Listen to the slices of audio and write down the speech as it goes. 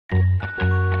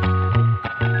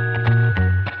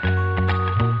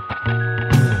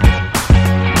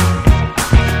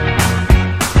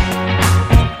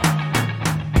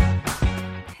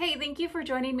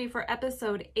for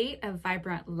episode 8 of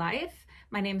Vibrant Life.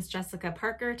 My name is Jessica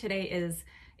Parker. Today is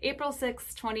April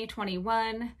 6,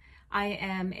 2021. I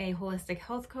am a holistic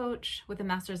health coach with a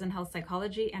master's in health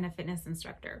psychology and a fitness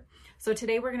instructor. So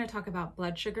today we're going to talk about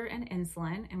blood sugar and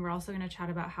insulin, and we're also going to chat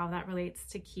about how that relates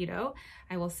to keto.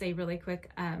 I will say really quick,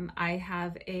 I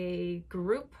have a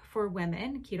group for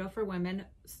women, Keto for Women,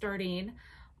 starting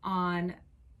on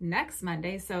next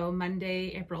Monday, so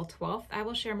Monday, April 12th. I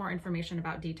will share more information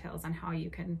about details on how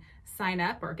you can sign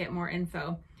up or get more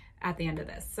info at the end of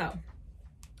this. So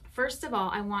first of all,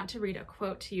 I want to read a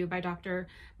quote to you by Dr.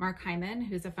 Mark Hyman,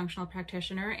 who's a functional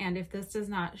practitioner. And if this does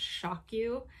not shock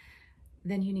you,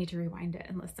 then you need to rewind it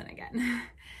and listen again.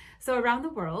 So around the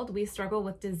world, we struggle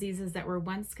with diseases that were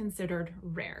once considered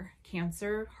rare.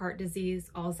 Cancer, heart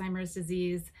disease, Alzheimer's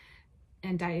disease,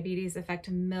 and diabetes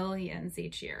affect millions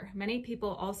each year. Many people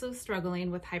also struggling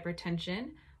with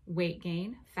hypertension, weight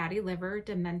gain, fatty liver,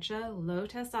 dementia, low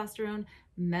testosterone,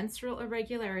 menstrual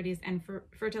irregularities, and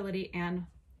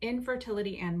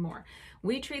infertility, and more.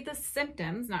 We treat the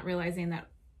symptoms, not realizing that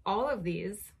all of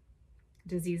these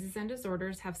diseases and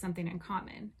disorders have something in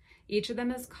common. Each of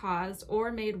them is caused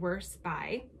or made worse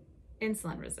by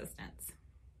insulin resistance.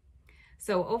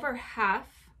 So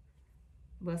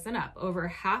listen up, over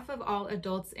half of all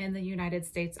adults in the United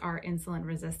States are insulin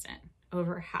resistant,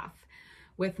 over half,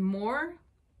 with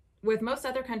most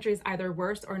other countries either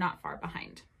worse or not far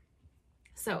behind.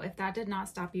 So if that did not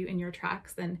stop you in your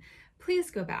tracks, then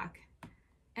please go back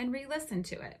and re-listen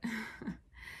to it.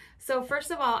 So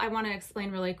first of all, I want to explain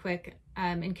really quick,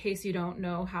 in case you don't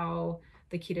know how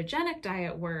the ketogenic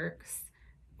diet works,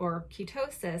 or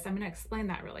ketosis, I'm going to explain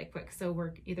that really quick. So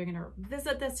we're either going to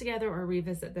visit this together or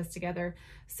revisit this together.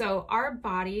 So our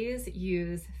bodies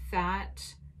use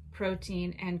fat,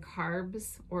 protein, and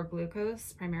carbs or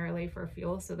glucose primarily for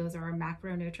fuel. So those are our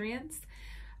macronutrients.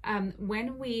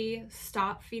 When we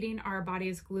stop feeding our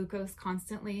bodies glucose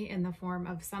constantly in the form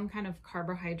of some kind of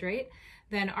carbohydrate,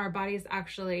 then our bodies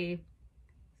actually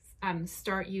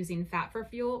start using fat for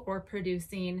fuel or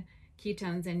producing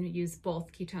ketones and use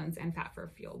both ketones and fat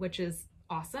for fuel, which is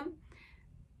awesome.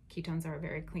 Ketones are a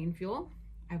very clean fuel.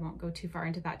 I won't go too far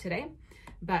into that today,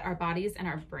 but our bodies and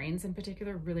our brains in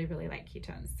particular really, really like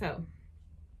ketones. So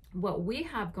what we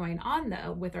have going on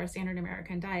though with our standard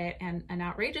American diet and an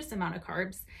outrageous amount of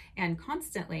carbs and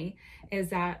constantly is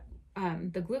that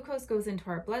the glucose goes into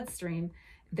our bloodstream.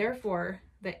 Therefore,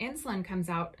 the insulin comes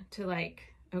out to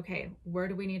like, okay, where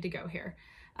do we need to go here?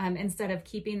 Instead of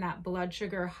keeping that blood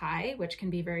sugar high, which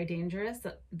can be very dangerous,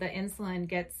 the insulin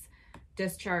gets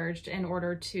discharged in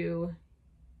order to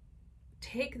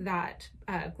take that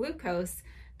glucose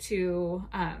to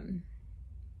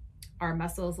our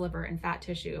muscles, liver, and fat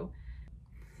tissue.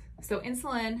 So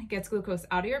insulin gets glucose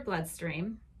out of your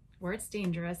bloodstream where it's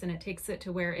dangerous, and it takes it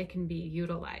to where it can be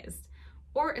utilized,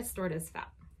 or it's stored as fat.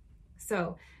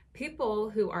 So people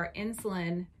who are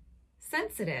insulin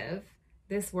sensitive,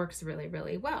 this works really,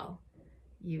 really well.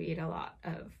 You eat a lot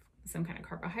of some kind of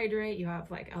carbohydrate, you have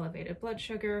like elevated blood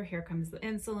sugar, here comes the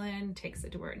insulin, takes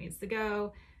it to where it needs to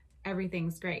go,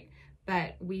 everything's great.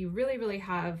 But we really, really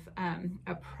have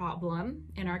a problem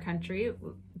in our country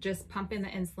just pumping the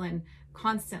insulin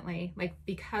constantly, like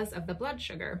because of the blood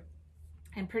sugar.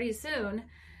 And pretty soon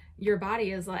your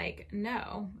body is like,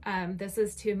 no, this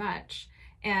is too much.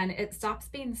 And it stops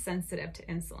being sensitive to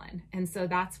insulin. And so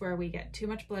that's where we get too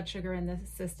much blood sugar in the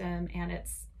system, and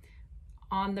it's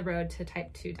on the road to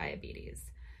type 2 diabetes.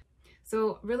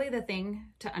 So really the thing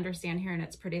to understand here, and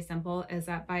it's pretty simple, is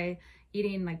that by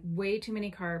eating like way too many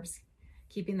carbs,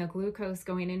 keeping the glucose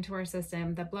going into our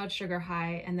system, the blood sugar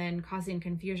high, and then causing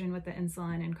confusion with the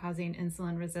insulin and causing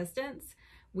insulin resistance,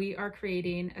 we are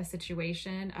creating a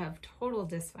situation of total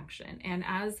dysfunction. And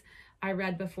as I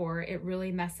read before, it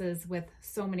really messes with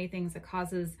so many things. It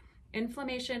causes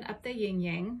inflammation up the yin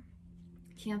yang,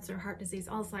 cancer, heart disease,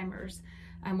 Alzheimer's,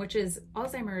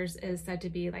 Alzheimer's is said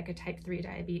to be like a type 3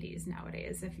 diabetes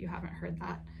nowadays, if you haven't heard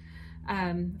that.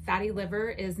 Fatty liver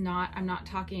is not, I'm not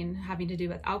talking having to do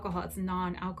with alcohol, it's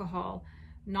non-alcoholic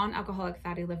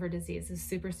fatty liver disease is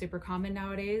super, super common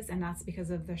nowadays. And that's because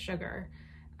of the sugar,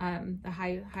 the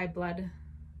high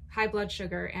blood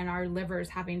sugar, and our livers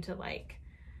having to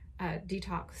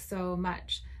detox so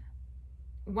much.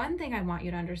 One thing I want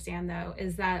you to understand though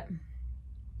is that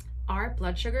our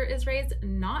blood sugar is raised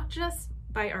not just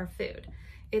by our food.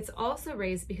 It's also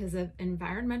raised because of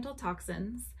environmental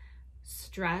toxins,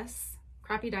 stress,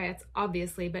 crappy diets,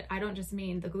 obviously, but I don't just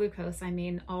mean the glucose. I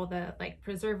mean all the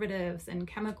preservatives and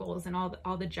chemicals and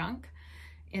all the junk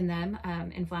in them,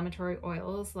 inflammatory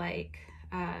oils like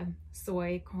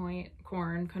soy,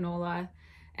 corn, canola,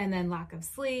 and then lack of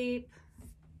sleep.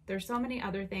 There's so many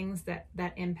other things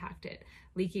that impact it.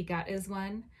 Leaky gut is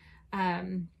one.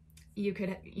 You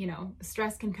could,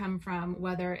 stress can come from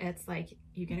whether it's like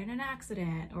you get in an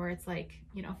accident, or it's like,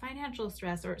 financial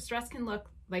stress, or stress can look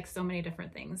like so many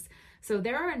different things. So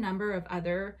there are a number of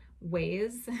other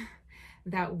ways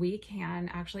that we can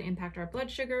actually impact our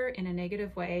blood sugar in a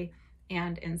negative way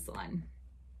and insulin.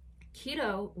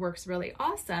 Keto works really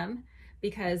awesome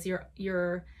because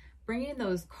you're bringing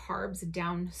those carbs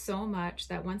down so much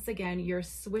that once again, you're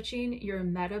switching your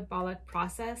metabolic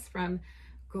process from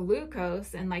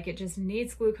glucose, and like it just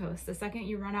needs glucose. The second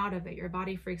you run out of it, your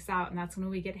body freaks out, and that's when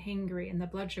we get hangry and the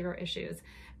blood sugar issues.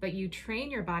 But you train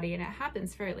your body, and it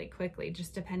happens fairly quickly,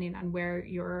 just depending on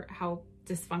how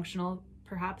dysfunctional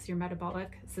perhaps your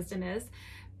metabolic system is.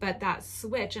 But that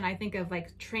switch, and I think of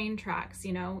like train tracks,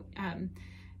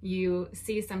 you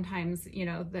see sometimes,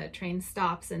 the train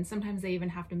stops, and sometimes they even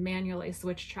have to manually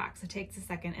switch tracks. It takes a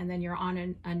second, and then you're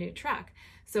on a new track.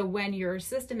 So when your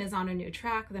system is on a new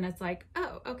track, then it's like,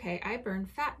 oh, okay, I burn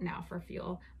fat now for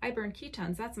fuel. I burn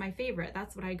ketones. That's my favorite.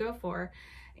 That's what I go for.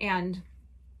 And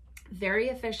very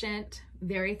efficient,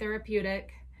 very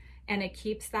therapeutic, and it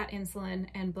keeps that insulin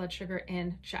and blood sugar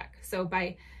in check. So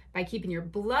by keeping your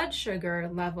blood sugar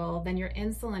level, then your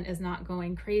insulin is not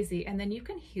going crazy, and then you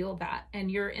can heal that, and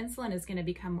your insulin is going to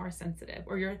become more sensitive,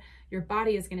 or your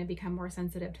body is going to become more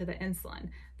sensitive to the insulin.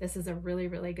 This is a really,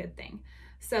 really good thing.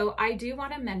 So I do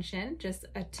want to mention just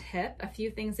a tip, a few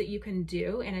things that you can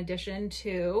do in addition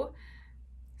to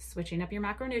switching up your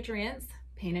macronutrients,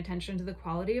 paying attention to the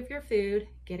quality of your food,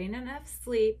 getting enough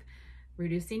sleep,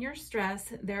 reducing your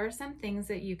stress. There are some things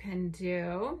that you can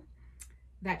do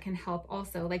that can help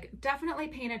also, like definitely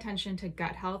paying attention to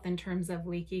gut health in terms of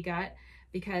leaky gut,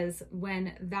 because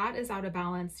when that is out of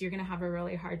balance, you're going to have a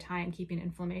really hard time keeping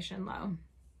inflammation low,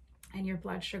 and your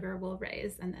blood sugar will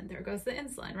raise, and then there goes the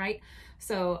insulin, right?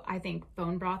 So I think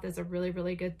bone broth is a really,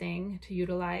 really good thing to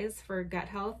utilize for gut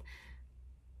health.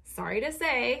 Sorry to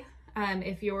say,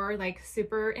 if you're like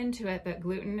super into it, but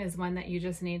gluten is one that you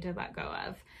just need to let go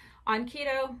of. On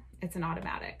keto, it's an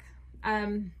automatic.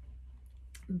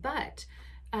 But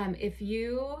if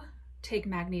you take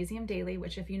magnesium daily,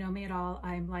 which if you know me at all,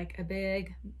 I'm like a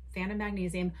big fan of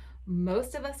magnesium.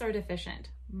 Most of us are deficient.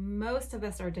 Most of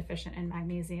us are deficient in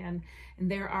magnesium.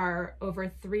 And there are over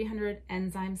 300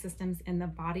 enzyme systems in the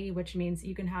body, which means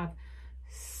you can have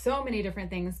so many different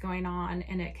things going on,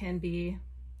 and it can be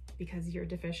because you're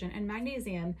deficient in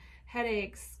magnesium,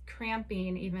 headaches,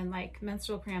 cramping, even like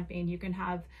menstrual cramping. You can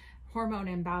have hormone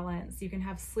imbalance, you can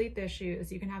have sleep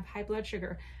issues, you can have high blood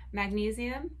sugar.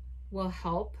 Magnesium will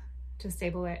help to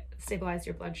stabilize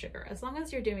your blood sugar as long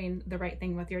as you're doing the right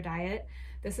thing with your diet.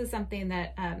 This is something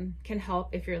that can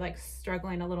help if you're like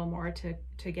struggling a little more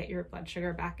to get your blood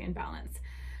sugar back in balance.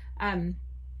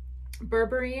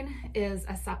 Berberine is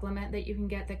a supplement that you can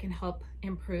get that can help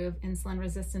improve insulin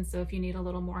resistance. So if you need a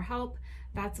little more help,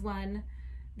 that's one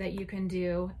that you can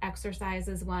do. Exercise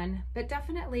is one, but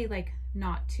definitely like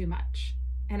not too much.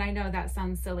 And I know that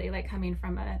sounds silly, like coming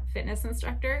from a fitness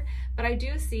instructor, but I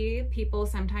do see people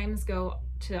sometimes go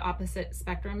to opposite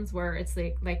spectrums where it's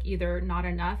like either not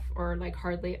enough or like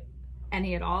hardly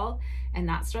any at all, and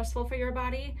that's stressful for your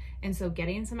body. And so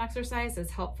getting some exercise is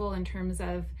helpful in terms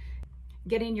of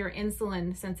getting your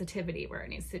insulin sensitivity where it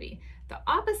needs to be. The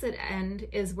opposite end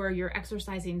is where you're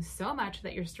exercising so much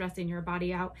that you're stressing your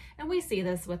body out. And we see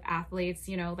this with athletes,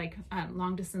 like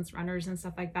long distance runners and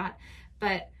stuff like that.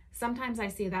 But sometimes I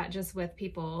see that just with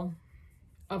people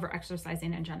over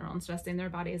exercising in general and stressing their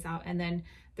bodies out. And then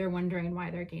they're wondering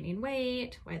why they're gaining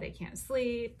weight, why they can't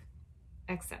sleep,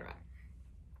 etc.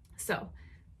 So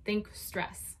think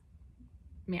stress,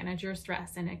 manage your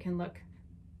stress, and it can look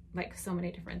like so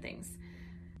many different things.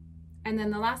 And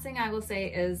then the last thing I will say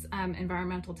is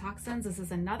environmental toxins. This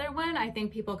is another one. I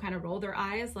think people kind of roll their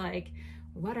eyes like,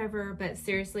 whatever, but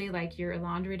seriously, like your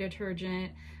laundry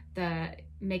detergent, the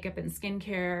makeup and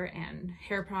skincare and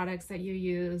hair products that you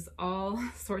use, all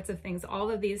sorts of things, all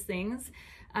of these things,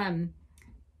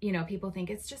 people think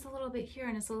it's just a little bit here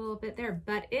and it's a little bit there,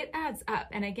 but it adds up.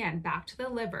 And again, back to the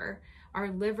liver, our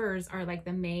livers are like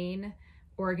the main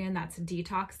organ that's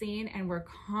detoxing, and we're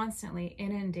constantly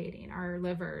inundating our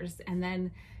livers, and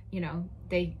then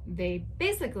they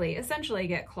basically essentially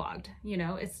get clogged.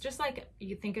 It's just like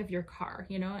you think of your car,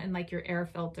 and like your air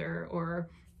filter or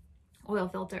oil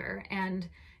filter, and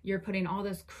you're putting all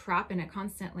this crap in it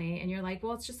constantly, and you're like,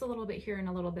 well, it's just a little bit here and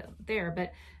a little bit there,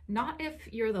 but not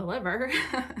if you're the liver.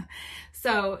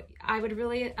 So I would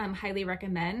really highly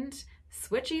recommend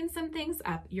switching some things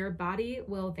up. Your body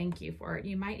will thank you for it.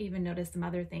 You might even notice some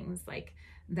other things like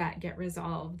that get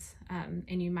resolved,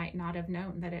 and you might not have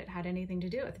known that it had anything to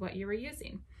do with what you were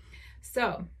using.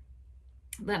 So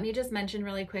let me just mention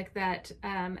really quick that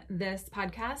this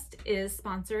podcast is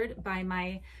sponsored by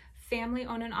my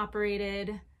family-owned and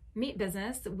operated meat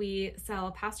business. We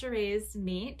sell pasture-raised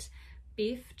meat,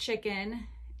 beef, chicken,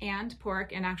 and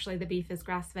pork, and actually the beef is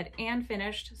grass-fed and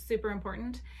finished, super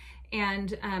important.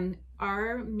 And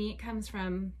our meat comes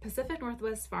from Pacific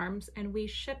Northwest Farms, and we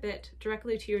ship it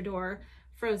directly to your door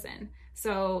frozen.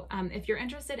 So if you're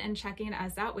interested in checking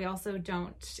us out, we also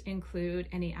don't include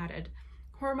any added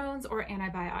hormones or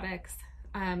antibiotics.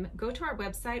 Go to our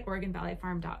website,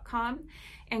 OregonValleyFarm.com,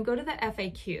 and go to the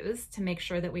FAQs to make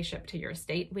sure that we ship to your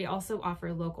state. We also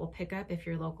offer local pickup if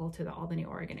you're local to the Albany,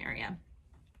 Oregon area.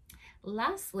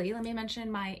 Lastly, let me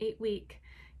mention my 8-week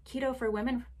Keto for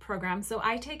Women program. So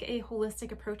I take a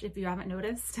holistic approach, if you haven't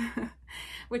noticed,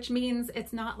 which means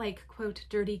it's not like, quote,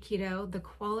 dirty keto. The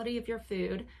quality of your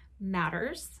food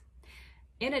matters.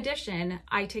 In addition,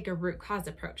 I take a root cause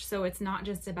approach. So it's not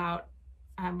just about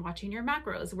watching your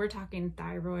macros. We're talking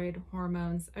thyroid,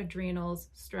 hormones, adrenals,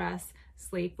 stress,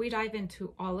 sleep. We dive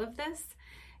into all of this,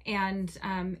 and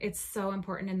it's so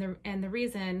important. And the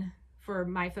reason for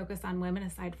my focus on women,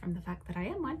 aside from the fact that I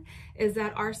am one, is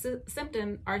that our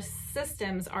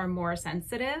systems are more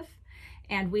sensitive,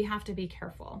 and we have to be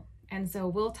careful. And so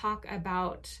we'll talk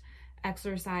about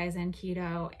exercise and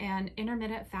keto and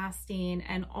intermittent fasting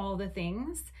and all the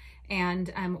things.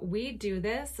 And we do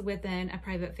this within a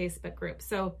private Facebook group.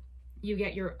 So you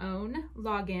get your own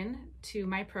login to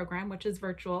my program, which is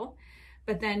virtual,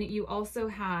 but then you also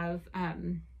have,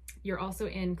 you're also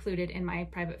included in my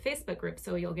private Facebook group.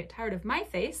 So you'll get tired of my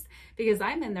face because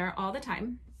I'm in there all the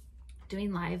time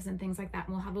doing lives and things like that.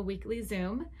 And we'll have a weekly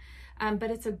Zoom.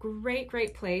 But it's a great,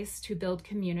 great place to build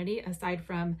community aside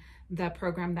from the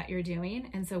program that you're doing.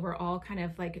 And so we're all kind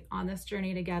of like on this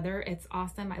journey together. It's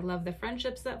awesome. I love the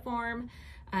friendships that form.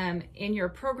 In your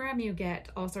program, you get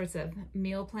all sorts of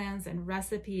meal plans and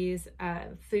recipes,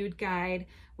 food guide.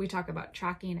 We talk about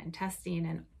tracking and testing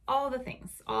and all the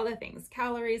things,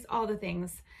 calories, all the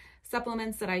things,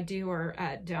 supplements that I do or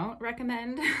don't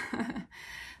recommend.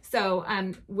 So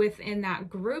within that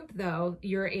group, though,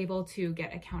 you're able to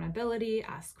get accountability,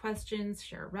 ask questions,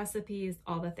 share recipes,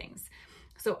 all the things.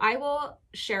 So I will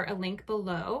share a link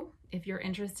below if you're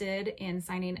interested in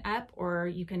signing up, or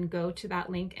you can go to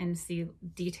that link and see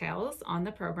details on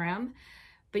the program.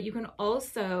 But you can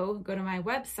also go to my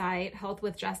website,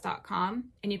 healthwithjess.com,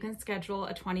 and you can schedule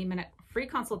a 20-minute free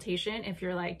consultation if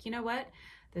you're like, you know what?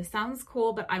 This sounds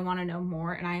cool, but I want to know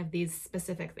more, and I have these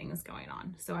specific things going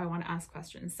on. So I want to ask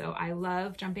questions. So I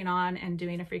love jumping on and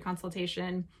doing a free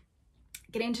consultation,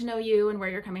 getting to know you and where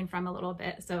you're coming from a little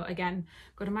bit. So again,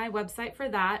 go to my website for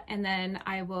that, and then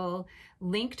I will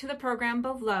link to the program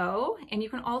below. And you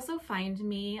can also find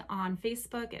me on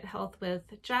Facebook at Health with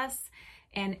Jess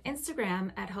and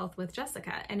Instagram at Health with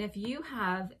Jessica. And if you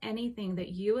have anything that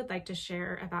you would like to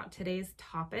share about today's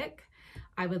topic,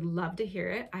 I would love to hear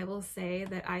it. I will say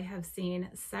that I have seen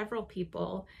several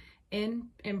people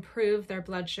improve their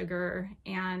blood sugar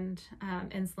and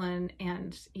insulin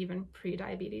and even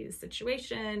pre-diabetes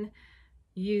situation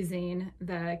using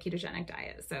the ketogenic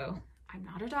diet. So I'm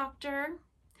not a doctor,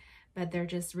 but there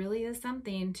just really is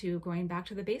something to going back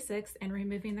to the basics and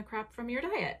removing the crap from your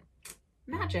diet.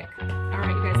 Magic. All right,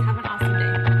 you guys, have an awesome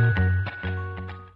day.